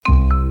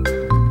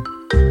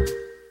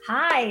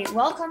Hi,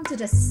 welcome to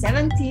the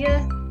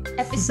 70th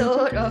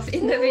episode of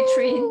In the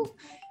Vitrine.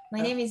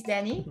 My name is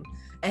Danny.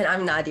 And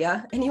I'm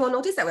Nadia. And you will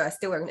notice that we are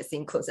still wearing the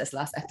same clothes as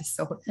last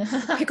episode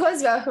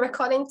because we are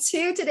recording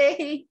two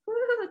today.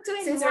 Two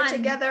in Since one. we're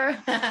together.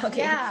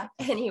 Okay. Yeah.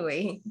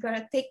 Anyway.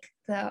 Gotta take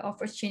the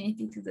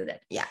opportunity to do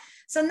that. Yeah.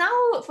 So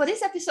now for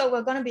this episode,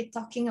 we're gonna be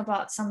talking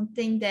about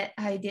something that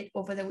I did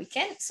over the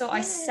weekend. So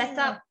I set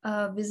up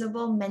a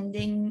visible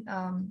mending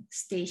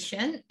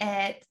station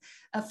at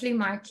a flea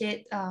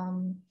market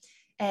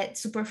at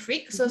Super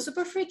Freak. So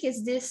Super Freak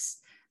is this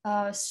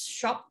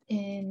shop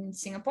in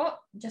Singapore,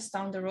 just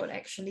down the road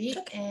actually.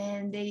 Okay.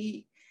 And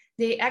they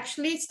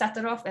actually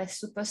started off as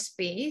Super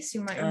Space.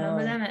 You might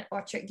remember them at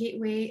Orchard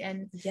Gateway,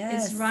 and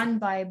it's run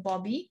by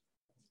Bobby,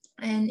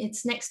 and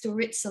it's next to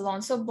Ritz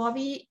Salon. So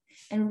Bobby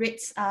and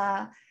Ritz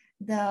are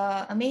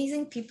the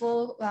amazing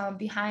people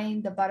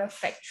behind the Butter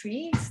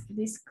Factory,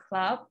 this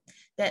club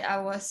that I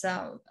was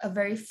a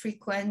very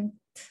frequent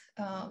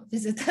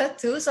visitor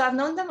to. So I've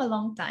known them a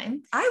long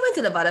time. I went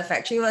to the Butter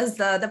Factory. It was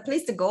the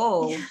place to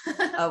go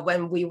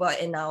when we were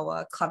in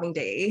our clubbing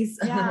days.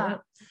 Yeah.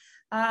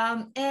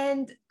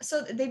 And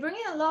so they bring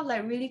in a lot of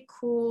like really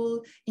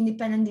cool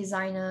independent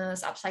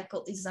designers,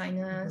 upcycled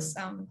designers,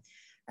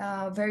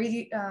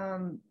 very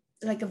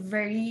like a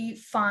very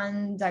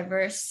fun,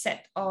 diverse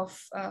set of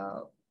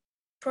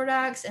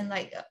products, and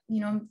like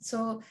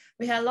so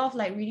we had a lot of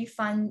like really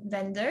fun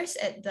vendors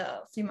at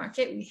the flea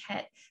market. We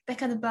had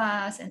Becca the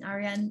Bus and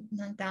Ariane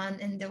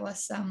Nandan, and there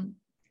was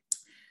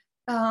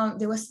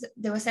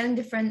they were selling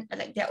different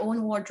like their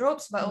own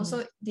wardrobes, but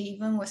also they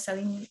even were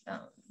selling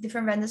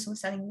different vendors who were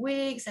selling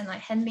wigs and like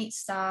handmade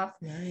stuff.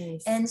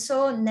 Nice. And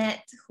so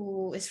Nat,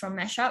 who is from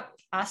Mashup,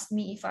 asked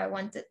me if I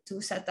wanted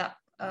to set up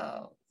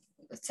a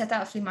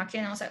flea market,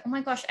 and I was like, oh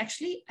my gosh,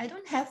 actually I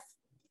don't have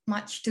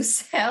much to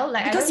sell,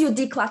 like because you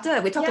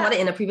declutter. We talked about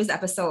it in a previous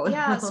episode.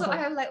 Yeah, so I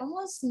have like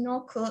almost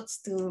no clothes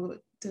to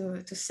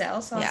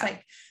sell. So I was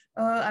like,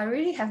 I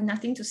really have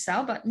nothing to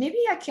sell, but maybe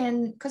I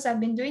can, because I've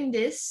been doing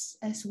this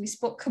as we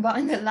spoke about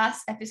in the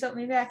last episode,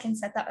 maybe I can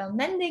set up a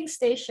mending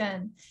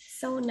station.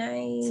 So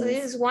nice. So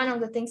this is one of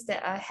the things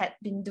that I had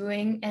been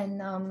doing,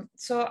 and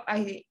so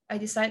I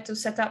decided to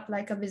set up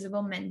like a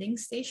visible mending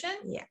station.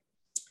 Yeah.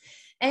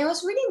 And it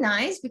was really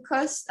nice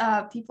because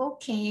people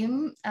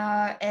came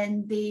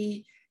and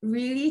they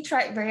really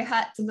tried very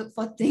hard to look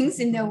for things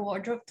in their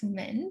wardrobe to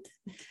mend.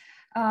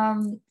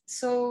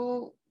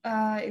 So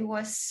it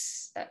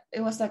was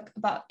like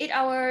about 8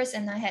 hours,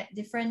 and I had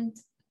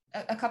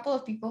a couple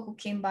of people who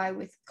came by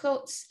with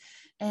clothes,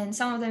 and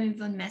some of them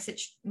even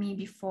messaged me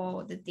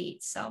before the day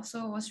itself.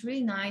 So it was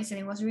really nice, and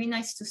it was really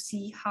nice to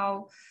see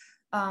how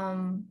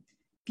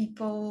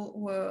people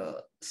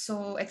were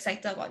so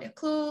excited about their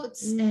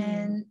clothes.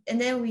 And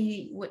then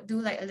we would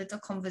do like a little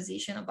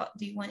conversation about,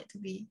 do you want it to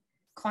be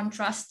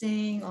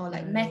contrasting or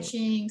like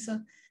matching?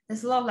 So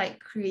there's a lot of like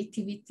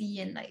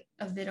creativity and like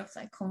a bit of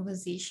like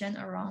conversation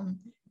around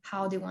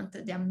how they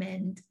wanted their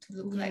mend to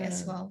look like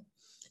as well.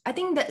 I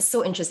think that's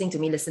so interesting to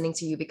me listening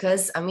to you,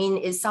 because I mean,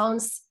 it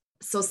sounds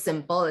so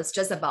simple. It's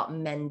just about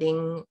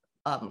mending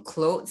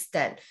clothes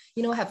that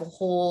have a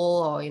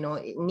hole, or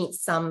it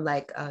needs some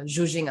like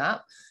zhuzhing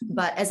up.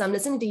 But as I'm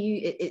listening to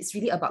you, it's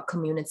really about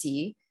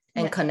community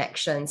and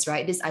connections,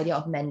 right? This idea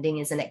of mending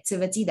is an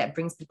activity that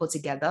brings people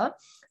together,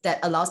 that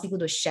allows people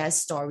to share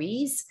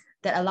stories,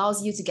 that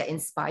allows you to get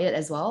inspired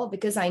as well.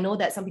 Because I know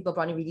that some people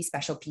brought in really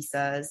special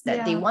pieces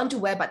that they want to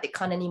wear, but they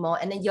can't anymore.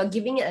 And then you're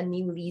giving it a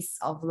new lease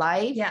of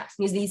life,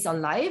 new lease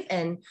on life.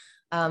 And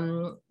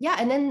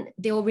and then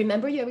they will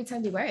remember you every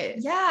time they wear it.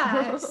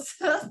 Yeah,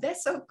 so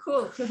that's so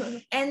cool.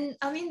 And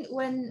I mean,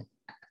 when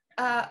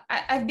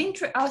I'm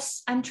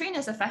trained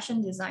as a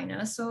fashion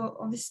designer, so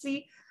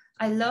obviously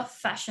I love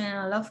fashion,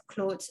 I love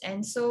clothes,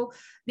 and so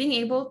being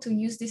able to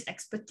use this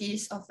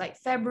expertise of like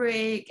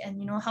fabric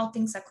and how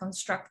things are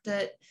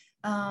constructed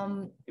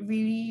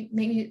really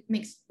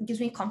gives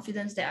me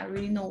confidence that I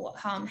really know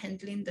how I'm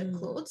handling the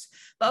clothes.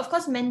 But of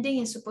course, mending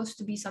is supposed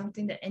to be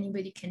something that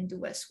anybody can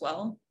do as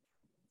well.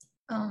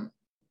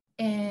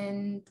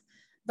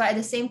 But at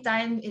the same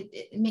time,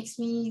 it makes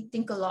me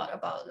think a lot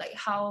about like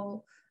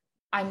how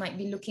I might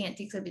be looking at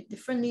things a bit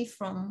differently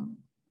from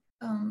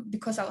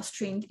because I was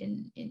trained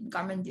in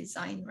garment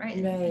design, right?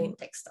 And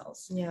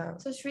textiles. Yeah.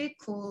 So it's really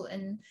cool.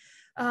 And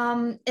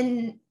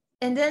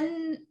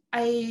then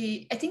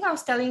I think I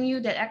was telling you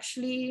that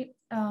actually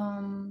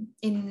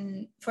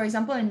for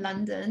example in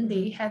London,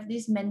 they have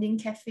these mending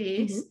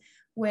cafes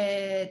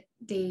where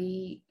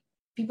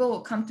people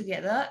will come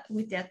together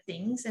with their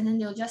things, and then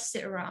they'll just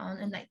sit around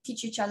and like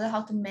teach each other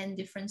how to mend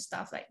different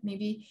stuff. Like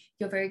maybe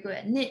you're very good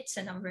at knits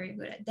and I'm very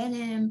good at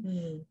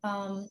denim.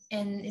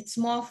 And it's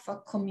more of a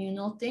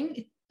communal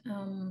thing.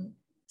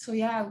 So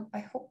yeah, I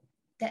hope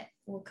that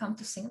will come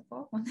to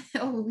Singapore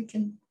or we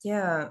can.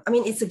 Yeah, I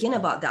mean, it's again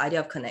about the idea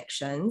of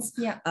connections.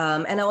 Yeah.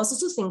 And I was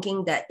also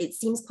thinking that it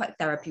seems quite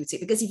therapeutic,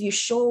 because if you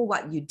show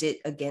what you did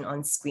again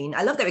on screen,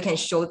 I love that we can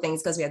show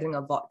things because we are doing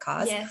a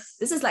podcast. Yes.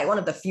 This is like one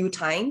of the few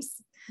times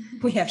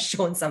we have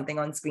shown something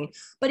on screen,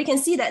 but you can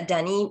see that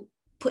Danny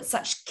put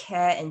such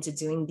care into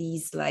doing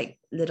these like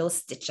little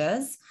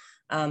stitches,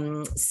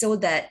 so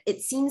that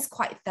it seems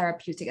quite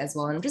therapeutic as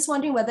well. I'm just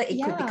wondering whether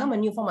it could become a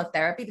new form of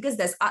therapy, because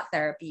there's art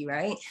therapy,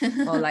 right?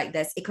 Or like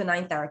there's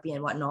equine therapy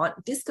and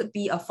whatnot. This could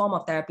be a form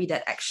of therapy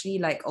that actually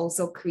like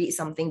also creates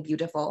something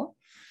beautiful,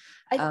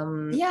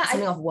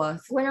 something of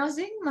worth. When I was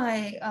doing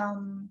my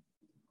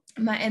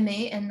my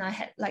MA and I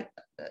had like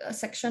a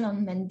section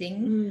on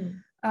mending,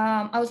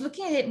 I was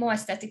looking at it more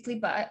aesthetically,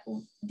 but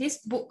this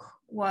book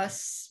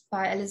was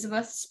by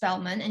Elizabeth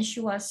Spellman, and she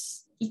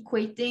was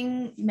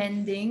equating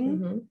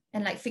mending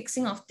and like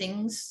fixing of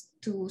things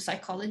to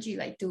psychology,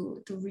 like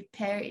to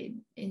repair it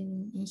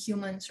in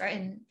humans,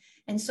 right?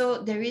 And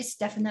so there is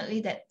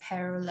definitely that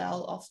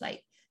parallel of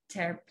like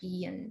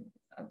therapy, and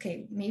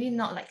okay, maybe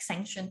not like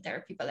sanctioned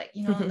therapy, but like,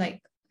 you know,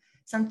 like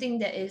something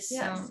that is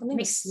something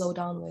to slow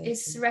down with.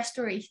 It's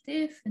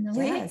restorative in a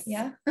way.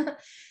 Yeah.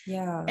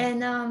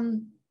 And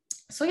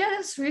so yeah,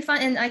 that's really fun.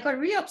 And I got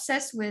really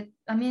obsessed with,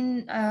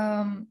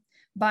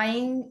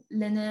 buying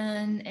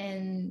linen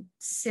and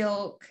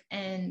silk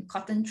and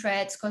cotton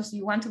threads, because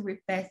you want to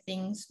repair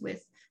things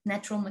with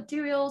natural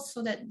materials,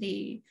 so that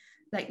they,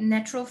 like,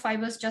 natural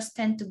fibers just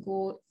tend to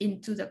go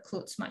into the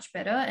clothes much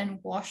better and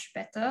wash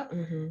better,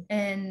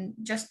 and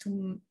just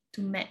to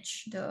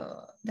match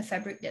the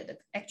fabric that the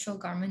actual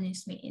garment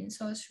is made in.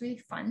 So it's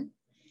really fun.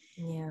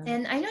 Yeah.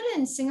 And I know that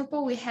in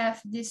Singapore we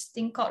have this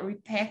thing called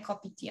Repair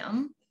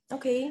Kopitiam.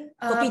 Okay.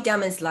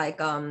 Kopitiam is like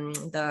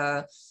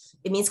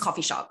it means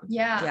coffee shop.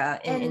 Yeah.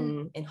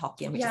 In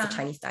Hokkien, which is a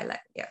Chinese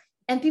dialect. Yeah.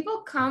 And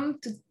people come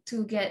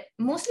to get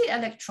mostly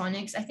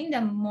electronics. I think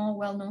they're more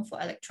well known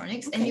for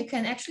electronics. And you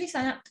can actually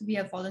sign up to be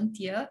a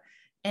volunteer.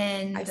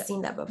 And I've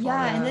seen that before.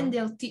 Yeah, and then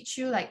they'll teach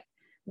you like,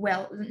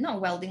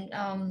 not welding.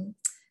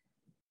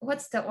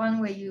 What's that one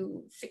where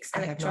you fix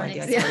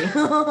electronics? I have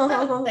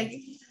no idea,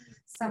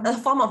 like a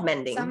form of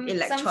mending,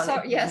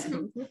 electronic. Yes.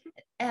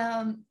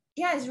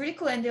 Yeah, it's really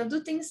cool. And they'll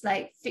do things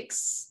like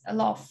fix a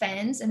lot of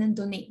fans and then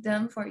donate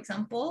them, for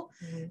example.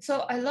 So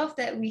I love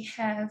that we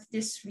have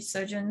this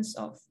resurgence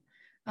of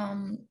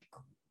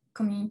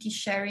community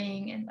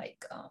sharing and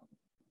like,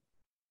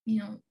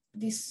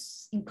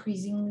 this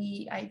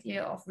increasingly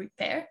idea of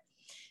repair.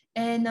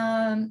 And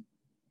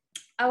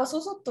I was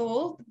also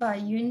told by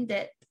Yun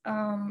that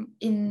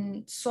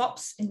in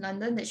swaps in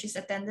London that she's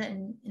attended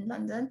in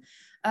London,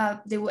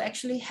 they will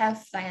actually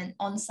have like an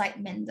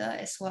on-site mender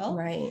as well.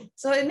 Right.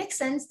 So it makes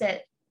sense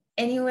that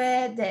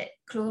anywhere that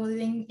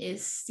clothing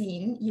is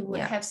seen, you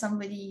would have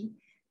somebody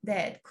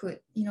that could,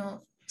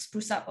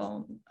 spruce up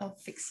or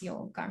fix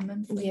your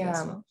garment for you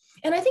as well.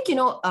 And I think,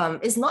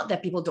 it's not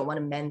that people don't want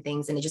to mend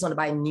things and they just want to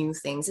buy new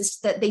things. It's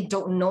that they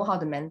don't know how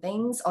to mend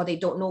things, or they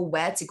don't know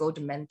where to go to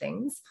mend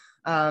things.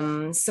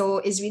 So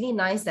it's really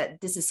nice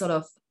that this is sort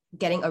of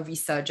getting a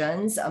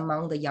resurgence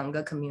among the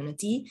younger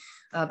community,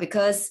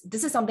 because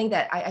this is something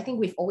that I think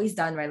we've always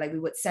done, right? Like we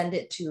would send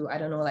it to, I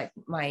don't know, like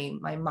my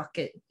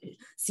market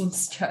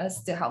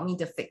seamstress to help me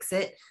to fix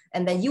it.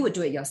 And then you would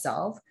do it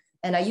yourself.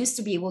 And I used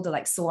to be able to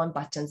like sew on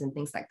buttons and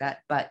things like that,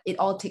 but it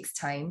all takes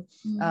time.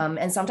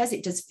 And sometimes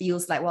it just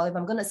feels like, well, if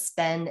I'm going to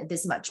spend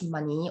this much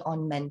money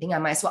on mending, I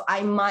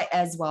might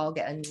as well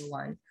get a new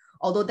one.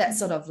 Although that's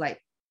sort of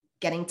like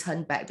getting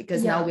turned back,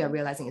 because now we are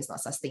realizing it's not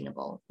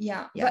sustainable.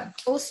 Yeah. But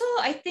also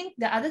I think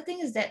the other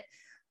thing is that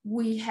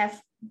we have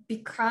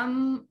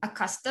become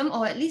accustomed,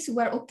 or at least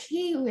we're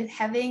okay with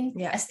having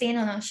a stain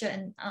on our shirt,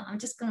 and I'm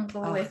just gonna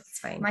go with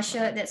my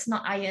shirt that's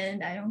not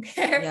ironed. I don't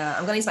care. Yeah,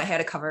 I'm gonna use my hair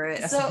to cover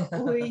it. So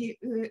we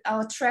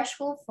our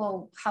threshold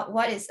for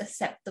what is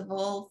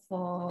acceptable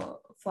for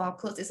our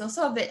clothes is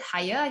also a bit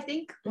higher, I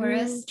think.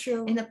 Whereas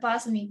in the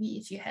past, maybe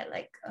if you had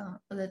like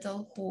a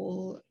little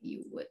hole,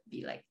 you would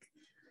be like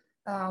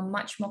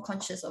much more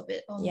conscious of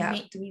it, or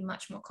made to be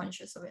much more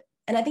conscious of it.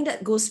 And I think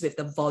that goes with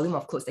the volume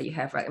of clothes that you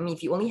have, right? I mean,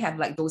 if you only have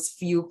like those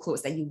few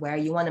clothes that you wear,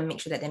 you want to make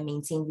sure that they're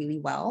maintained really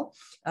well.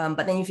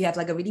 But then if you have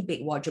like a really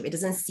big wardrobe, it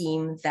doesn't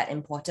seem that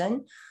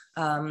important.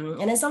 And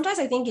then sometimes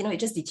I think, it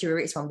just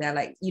deteriorates from there.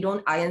 Like you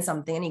don't iron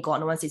something and you go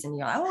on one season and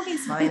you're like, oh, okay,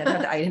 it's fine. I don't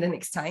have to iron it the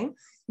next time.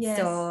 Yes.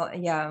 So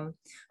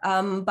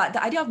but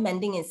the idea of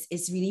mending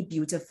is really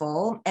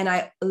beautiful. And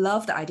I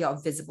love the idea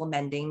of visible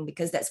mending,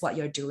 because that's what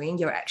you're doing.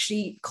 You're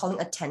actually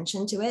calling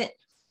attention to it.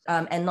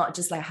 And not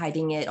just like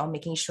hiding it or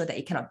making sure that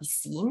it cannot be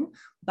seen,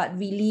 but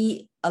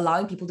really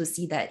allowing people to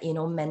see that,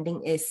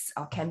 mending is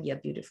or can be a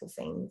beautiful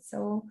thing.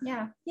 So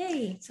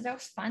yay. So that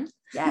was fun.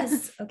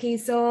 Yes. Okay,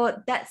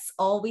 so that's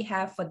all we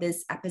have for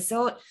this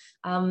episode.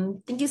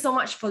 Thank you so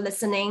much for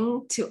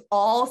listening to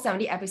all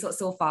 70 episodes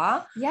so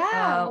far.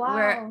 Wow.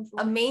 We're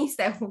amazed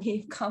that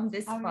we've come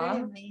this far.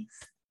 Really amazed.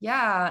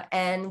 Yeah,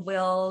 and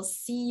we'll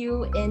see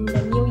you in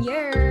the new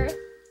year.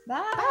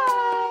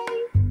 Bye.